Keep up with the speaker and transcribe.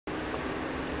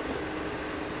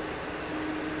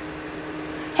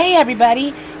Hey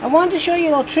everybody, I wanted to show you a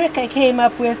little trick I came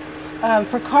up with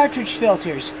for cartridge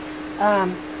filters.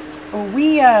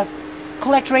 We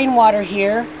collect rainwater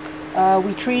here.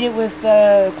 We treat it with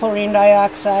chlorine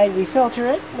dioxide. We filter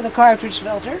it with a cartridge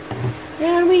filter,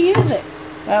 and we use it.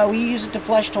 We use it to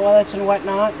flush toilets and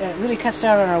whatnot. It really cuts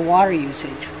down on our water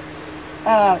usage.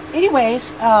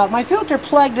 Anyways, my filter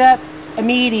plugged up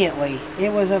immediately.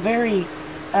 It was a very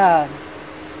a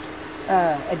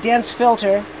dense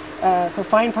filter for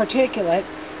fine particulate,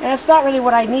 and it's not really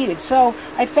what I needed. So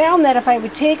I found that if I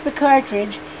would take the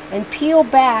cartridge and peel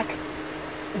back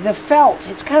the felt,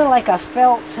 it's kind of like a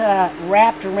felt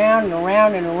wrapped around and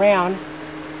around and around,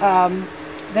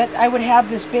 that I would have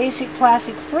this basic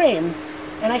plastic frame.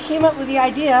 And I came up with the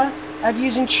idea of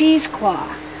using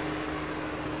cheesecloth,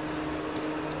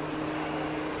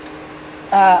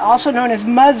 also known as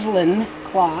muslin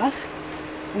cloth.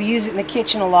 We use it in the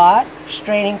kitchen a lot,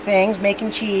 straining things,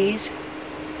 making cheese,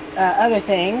 other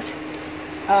things.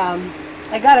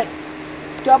 I got it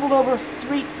doubled over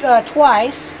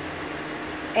twice,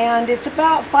 and it's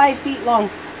about 5 feet long.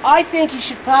 I think you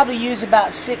should probably use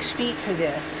about 6 feet for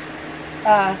this.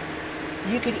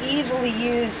 You could easily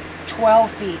use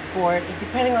 12 feet for it,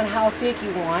 depending on how thick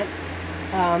you want.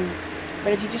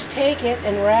 But if you just take it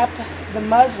and wrap the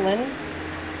muslin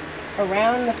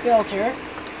around the filter,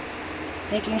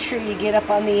 making sure you get up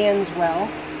on the ends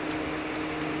well.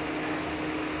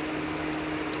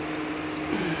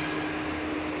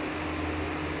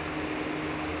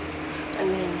 And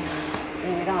then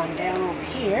bring it on down over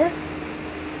here.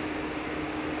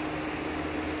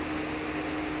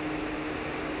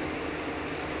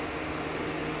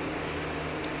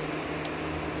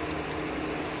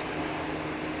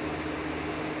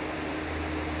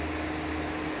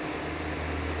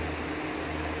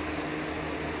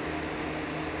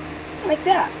 Like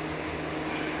that.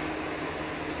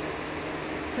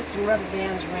 Put some rubber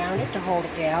bands around it to hold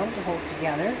it down, to hold it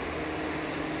together.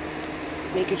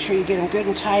 Making sure you get them good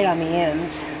and tight on the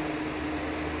ends.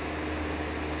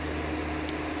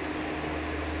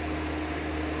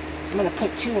 I'm going to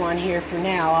put 2 on here for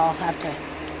now. I'll have to,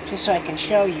 just so I can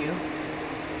show you.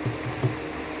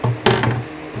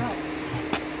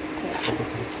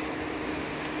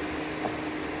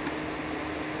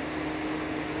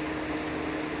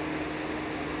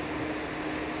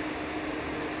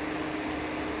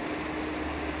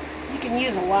 You can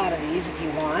use a lot of these if you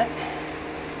want.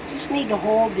 Just need to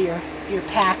hold your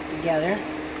pack together,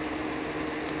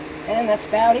 and that's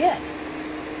about it.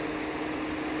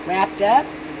 Wrapped up,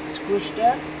 squished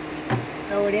up,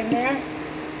 throw it in there.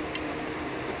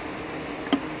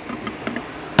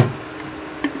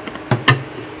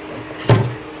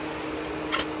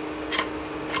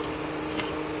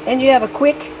 And you have a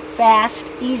quick,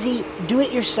 fast, easy,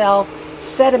 do-it-yourself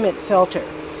sediment filter.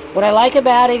 What I like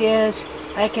about it is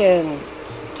I can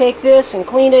take this and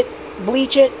clean it,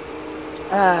 bleach it,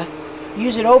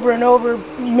 use it over and over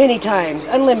many times,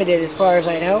 unlimited as far as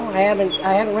I know. I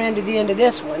haven't ran to the end of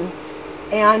this one,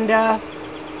 and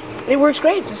it works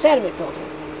great. It's a sediment filter.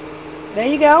 There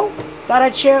you go. Thought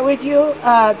I'd share it with you.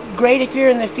 Great if you're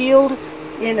in the field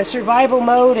in a survival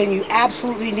mode and you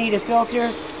absolutely need a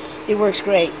filter. It works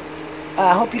great.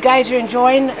 Hope you guys are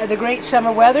enjoying the great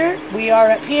summer weather. We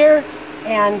are up here,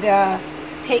 and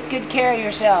take good care of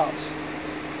yourselves.